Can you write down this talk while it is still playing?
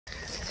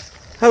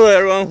Hello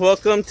everyone,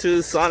 welcome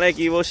to Sonic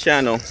Evo's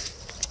channel.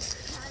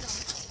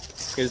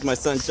 Here's my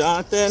son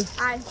Jonathan.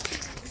 Hi.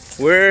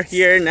 We're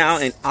here now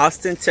in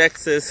Austin,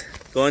 Texas,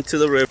 going to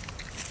the river.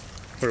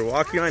 We're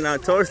walking right now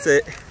towards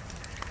it.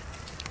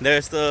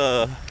 There's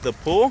the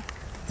pool.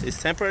 It's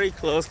temporarily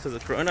closed because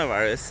of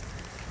coronavirus.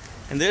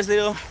 And there's a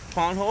little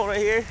pond hole right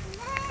here.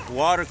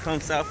 Water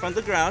comes out from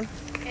the ground.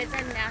 It's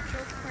a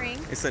natural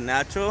spring. It's a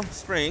natural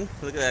spring.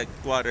 Look at that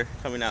water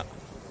coming out.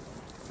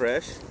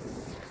 Fresh.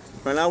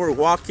 Right now we're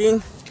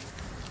walking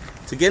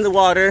to get in the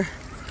water,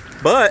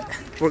 but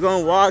we're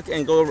going to walk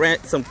and go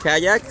rent some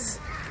kayaks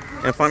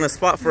and find a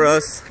spot for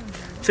us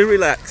to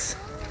relax.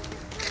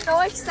 So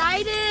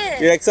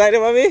excited! You're excited,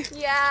 mommy?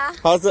 Yeah.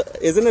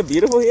 Isn't it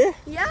beautiful here?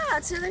 Yeah,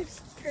 it's really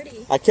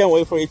pretty. I can't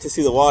wait for you to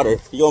see the water.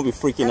 You're going to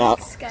be freaking out.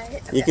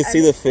 Okay, You can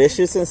see the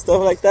fishes and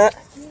stuff like that.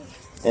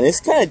 And it's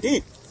kind of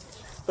deep.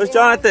 Where's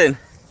Jonathan?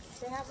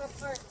 They have a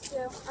park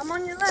too. I'm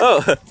on your left.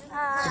 Oh.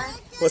 Hi.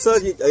 What's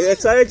up? Are you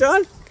excited,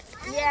 John?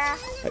 Yeah.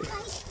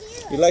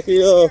 You like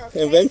your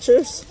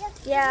adventures?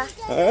 Yeah.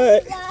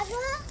 Alright.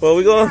 Well,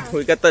 we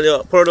got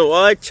the portable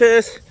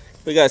watches.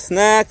 We got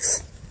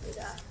snacks,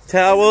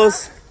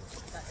 towels.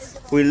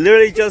 We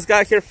literally just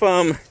got here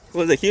from,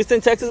 was it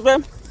Houston, Texas,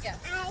 babe? Yeah.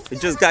 We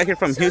just got here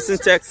from Houston,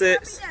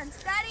 Texas.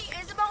 Daddy,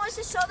 Isabel wants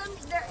to show them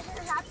their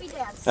happy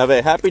dance. Have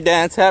a happy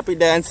dance, happy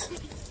dance.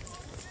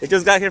 We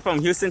just got here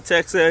from Houston,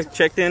 Texas.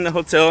 Checked in the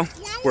hotel.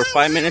 We're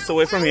 5 minutes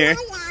away from here.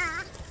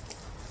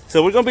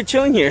 So we're going to be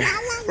chilling here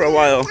for a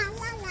while.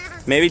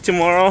 Maybe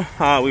tomorrow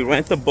we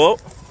rent the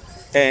boat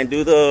and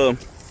do the,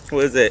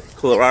 what is it?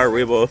 Colorado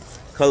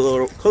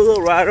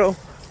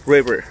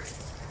River.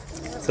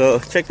 So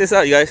check this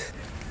out, you guys.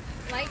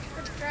 Like,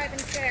 subscribe,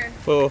 and share.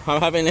 Oh, I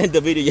haven't ended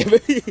the video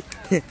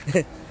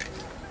yet.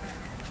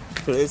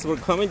 So we're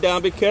coming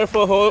down. Be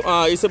careful.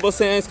 Isabel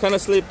saying it's kind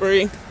of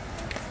slippery.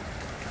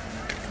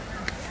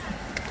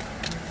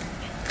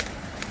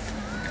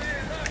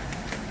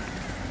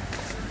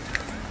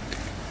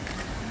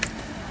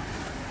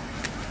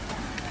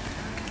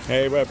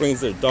 Everybody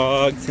brings their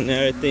dogs and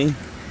everything.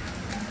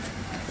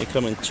 They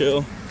come and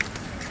chill.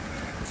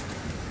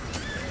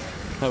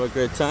 Have a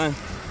great time.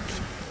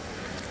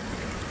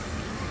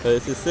 So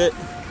this is it.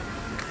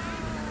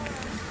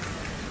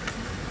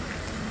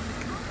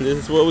 This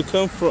is where we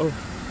come from.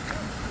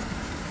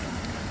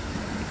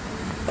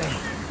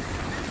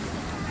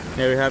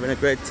 Here we're having a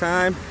great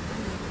time.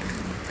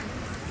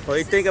 What do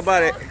you think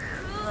about it?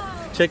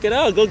 Check it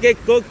out. Go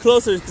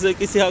closer so you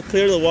can see how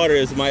clear the water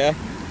is, Maya.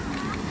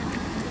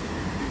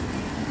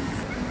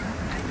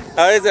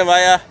 How is it,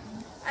 Maya?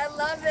 I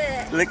love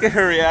it. Look at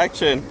her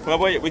reaction. What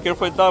about you? We can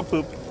put dog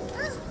poop.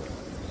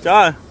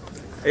 John,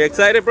 are you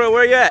excited, bro?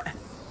 Where you at?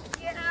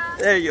 Yeah.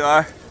 There you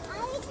are.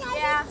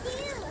 Yeah.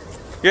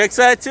 You're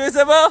excited too,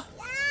 Isabel?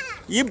 Yeah.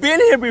 You've been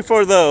here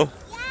before, though.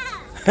 Yeah.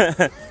 We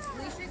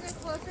should get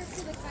closer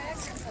to the kayak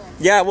rental.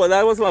 Yeah, well,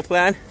 that was my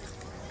plan.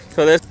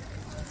 So let's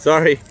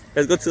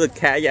go to the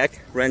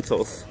kayak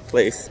rentals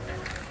place.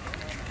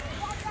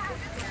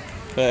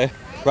 Okay.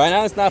 Right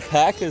now it's not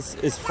packed.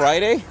 It's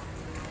Friday.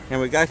 And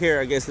we got here,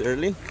 I guess,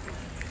 early.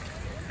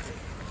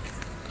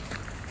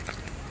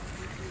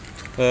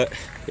 But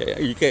yeah,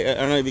 I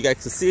don't know if you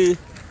guys can see.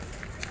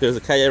 There's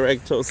a kayak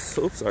rentals.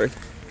 Oops, sorry.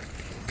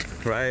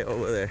 Right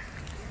over there.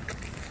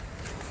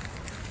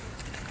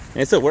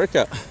 And it's a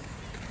workout.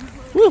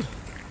 Woo!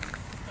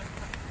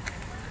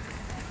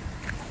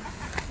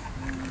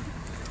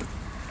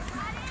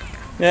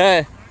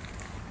 Yeah.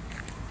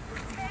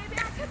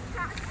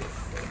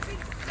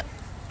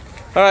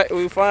 All right,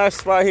 we found our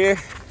spot here.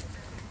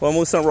 We'll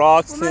move some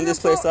rocks, clean this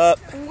place up.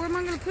 And where am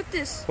I gonna put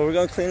this? Well, we're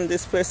gonna clean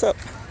this place up.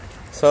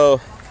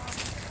 So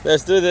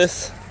let's do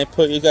this and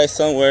put you guys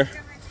somewhere.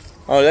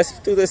 Oh, let's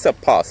do this at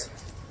pause.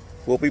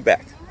 We'll be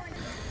back.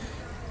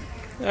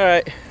 All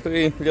right,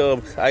 we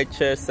little side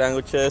chairs,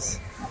 sandwiches.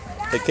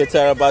 The kids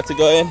are about to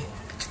go in.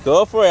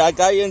 Go for it. I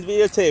got you in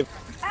videotape.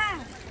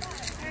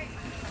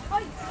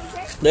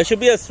 There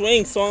should be a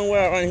swing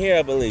somewhere on here,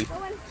 I believe.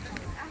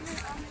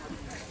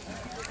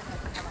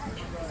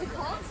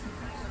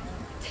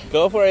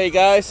 Go for it,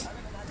 guys.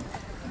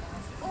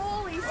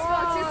 Holy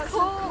smokes, it's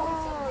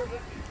cold.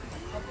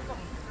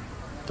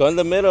 Go in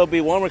the middle, it'll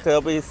be warmer because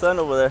there'll be the sun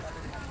over there.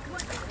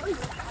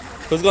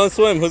 Who's gonna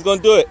swim? Who's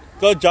gonna do it?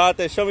 Go,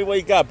 Jonathan. Show me what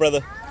you got,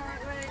 brother.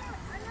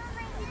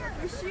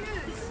 Your shoes.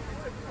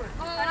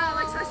 Oh, no,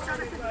 let's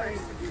Jonathan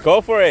first.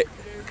 Go for it.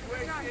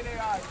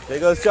 There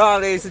goes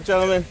John, ladies and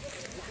gentlemen.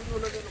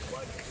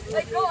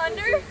 Like, go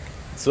under?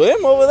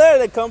 Swim over there,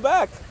 then come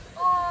back.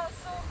 Oh,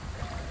 so.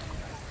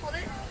 Hold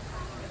it.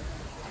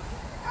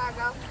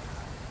 Go.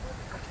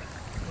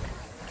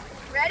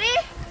 Ready?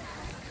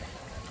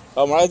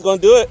 Oh, Mariah's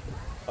gonna do it.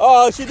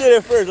 Oh, she did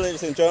it first,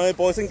 ladies and gentlemen,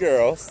 boys and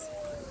girls.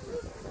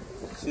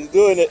 She's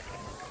doing it.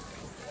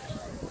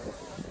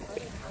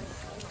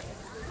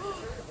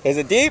 Is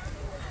it deep?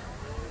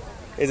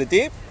 Is it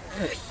deep?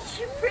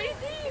 Pretty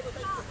deep.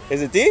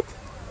 Is it deep?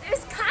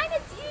 It's kind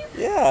of deep.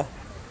 Yeah.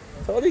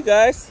 Told you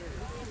guys.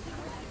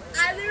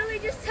 I literally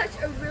just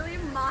touched a really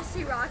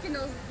mossy rock and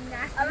it was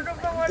I don't know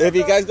if I want to If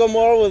you guys go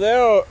more over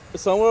there or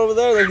somewhere over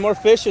there, there's more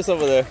fishes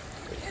over there.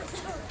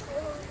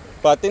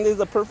 But I think this is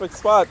the perfect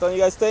spot, don't you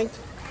guys think?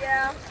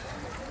 Yeah.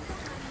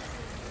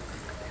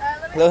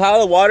 Look how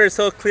the water is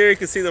so clear you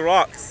can see the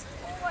rocks.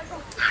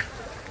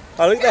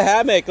 Oh, look at the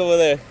hammock over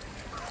there.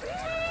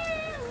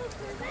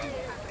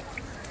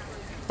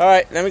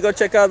 Alright, let me go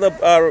check out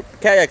the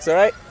kayaks,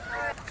 alright?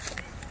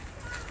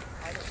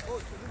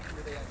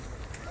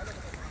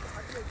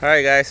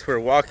 Alright guys, we're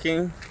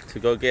walking to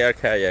go get our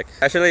kayak.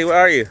 Ashley, where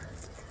are you?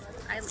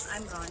 I'm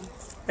going.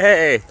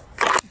 Hey!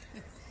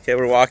 Okay,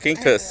 we're walking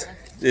because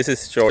this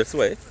is shortest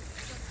way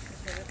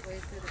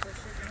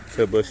to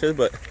the bushes,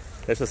 but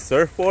there's a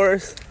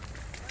surfboards,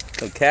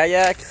 some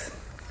kayaks.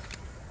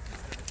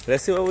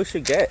 Let's see what we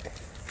should get.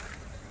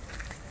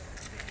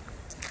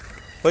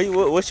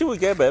 What should we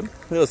get, babe?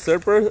 A little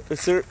surfboard? I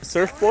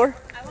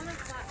want a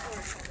flat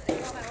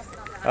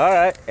board.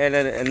 Alright, and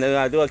then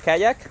I do a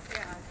kayak?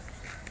 Yeah.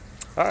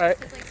 Alright.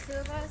 There's like 2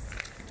 of us.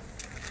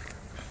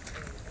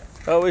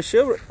 Oh,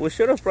 we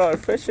should have brought a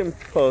fishing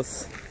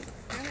post.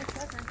 You're in a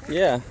truck, aren't you?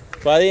 Yeah,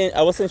 but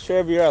I wasn't sure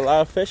if you're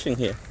allowed fishing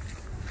here.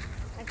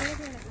 I think it's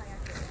in a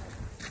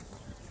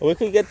kayak. We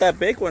could get that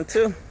big one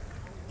too.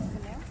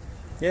 Canoe?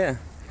 Yeah.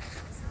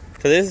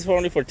 Cause this is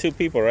only for 2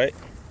 people, right?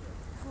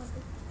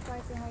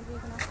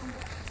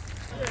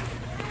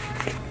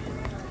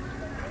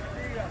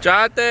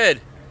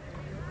 Jonathan,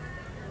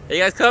 are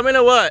you guys coming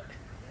or what?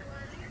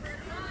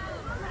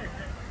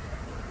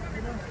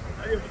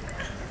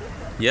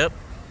 Yep.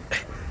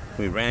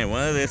 We ran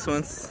one of these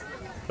ones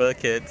for the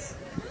kids.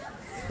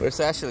 Where's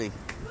Ashley?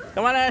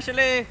 Come on,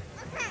 Ashley.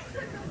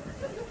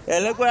 Hey,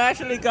 look what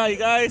Ashley got, you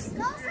guys.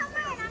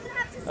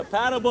 A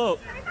paddle boat.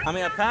 I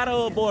mean, a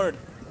paddle board.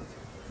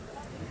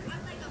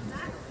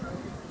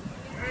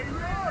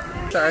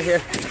 Sorry,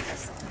 here.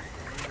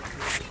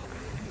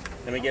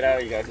 Let me get out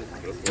of you guys.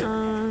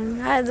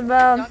 Hi,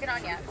 Isabel. Don't get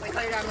on yet. Wait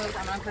till your dog moves.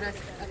 I'm gonna put us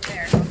up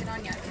there. Don't get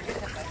on yet.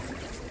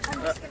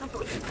 I'm just gonna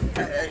put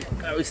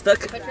it. Are we stuck?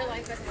 Put your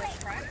life vest like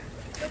front.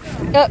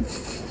 Yep.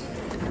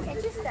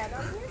 Can't you stand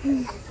on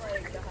here?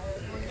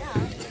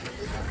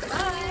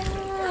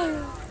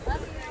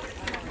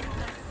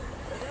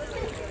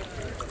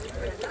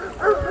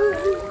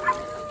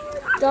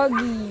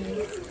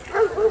 Doggy.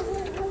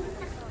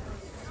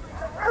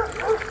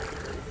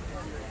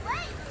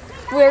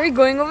 Where are we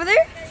going over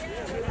there?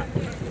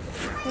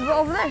 We'll go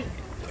over there.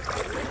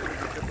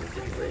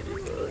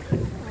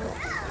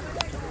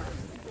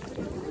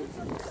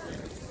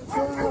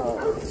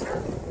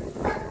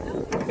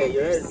 Okay,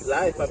 you're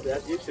live up there.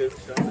 That's YouTube.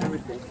 Show them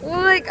everything.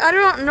 Well, like, I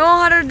don't know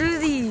how to do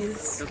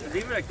these. Just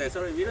leave it like that.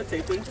 Sorry,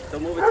 videotaping.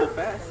 Don't move it too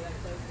fast.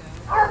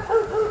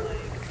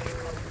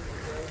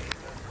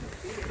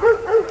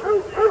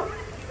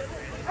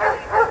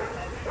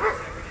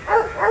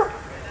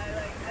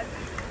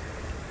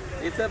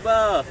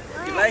 Isabel,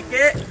 you like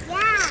it?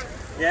 Yeah.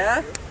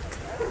 Yeah?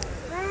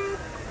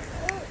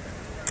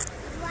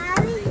 Why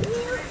would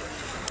you?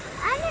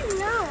 I don't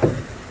know.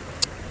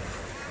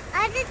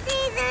 I just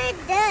see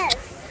this.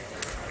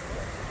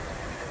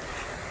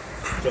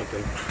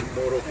 Something.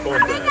 Mortal I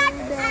Kombat. got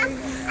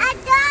a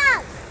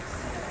dog.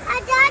 A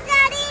dog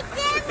that eats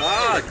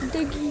Dog.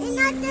 Doggy.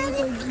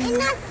 Another.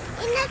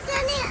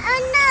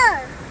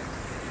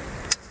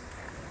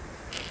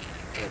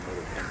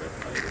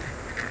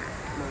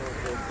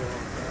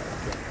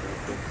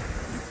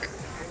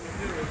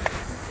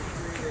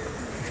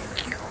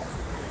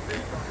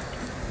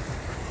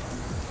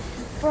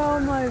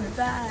 From my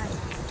bag.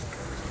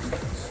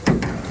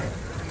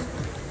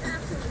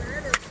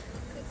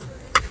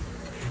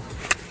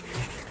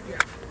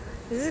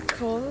 Is it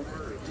cold?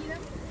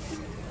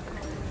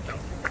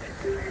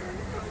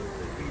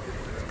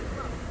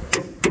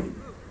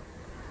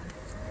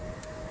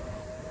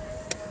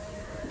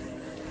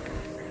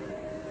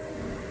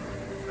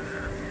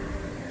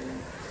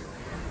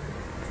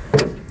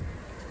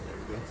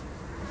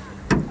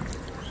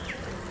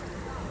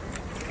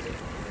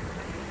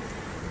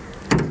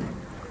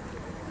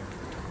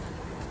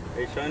 Are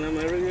you showing them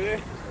everywhere?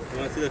 You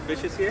want to see the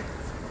fishes here?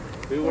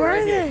 We were Where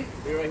right are here.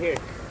 they? We were right here.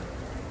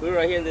 We were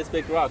right here in this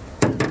big rock.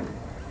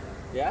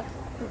 Yeah?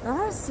 I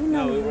don't see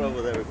No, none. we were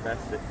over there. We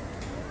passed it.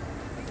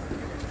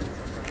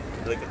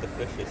 Look at the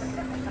fishes.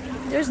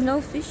 There's no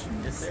fish.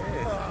 Yes, there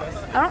is.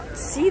 I don't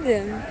see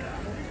them.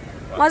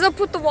 Might as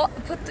well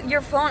put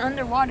your phone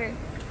underwater.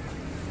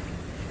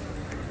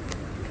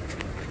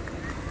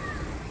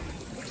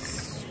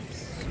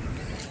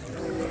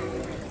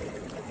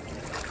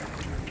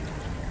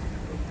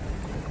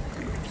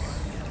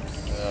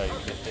 Oh, you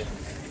fishes.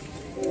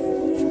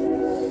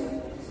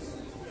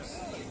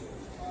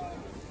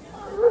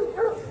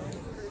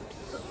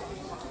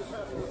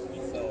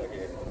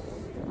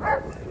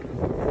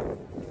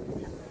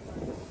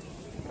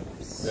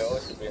 They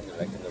always should be in the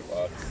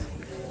rocks.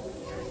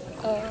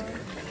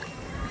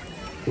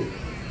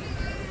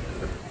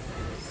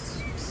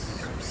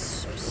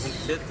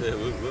 Shit,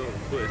 we will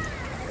quit.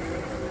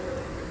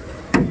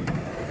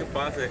 We can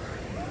pause it.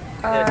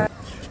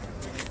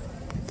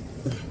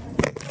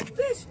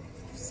 Fish!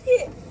 See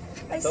it!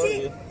 I see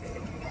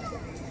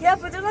Yeah,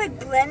 but they're like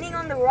blending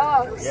on the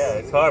rocks. Yeah,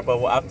 it's hard,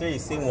 but after you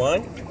see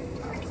one,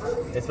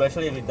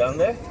 especially if you're down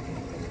there,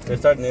 they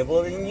start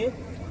nibbling you,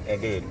 and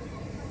dude,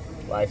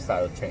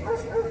 lifestyle change.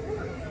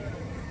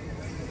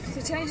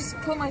 So can I just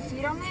put my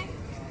feet on there?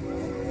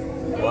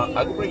 Well,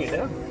 I can bring you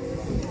down.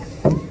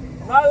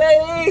 Hi,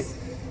 ladies!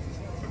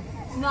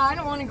 No, I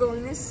don't want to go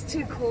in. This is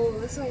too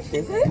cold. That's why I feel.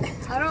 Is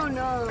it? I don't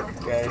know.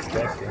 Yeah, it's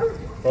special.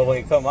 But when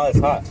you come out, it's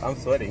hot. I'm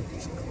sweating.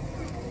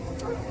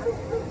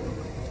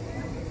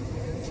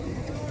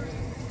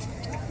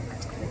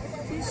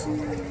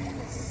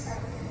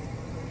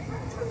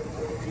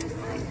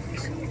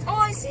 Oh,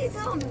 I see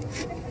them.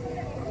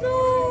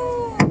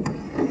 No.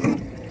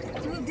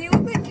 Dude, they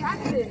look like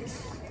catfish.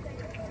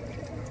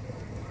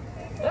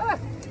 Ah.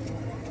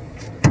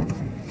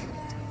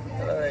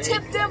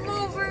 Tip them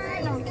over.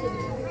 No, I'm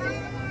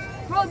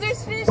kidding. Bro,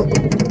 there's fishes.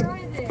 Where are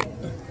they?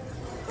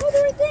 Oh,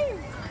 they're right there.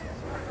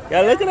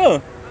 Yeah, look at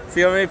them.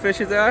 See how many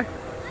fishes there are?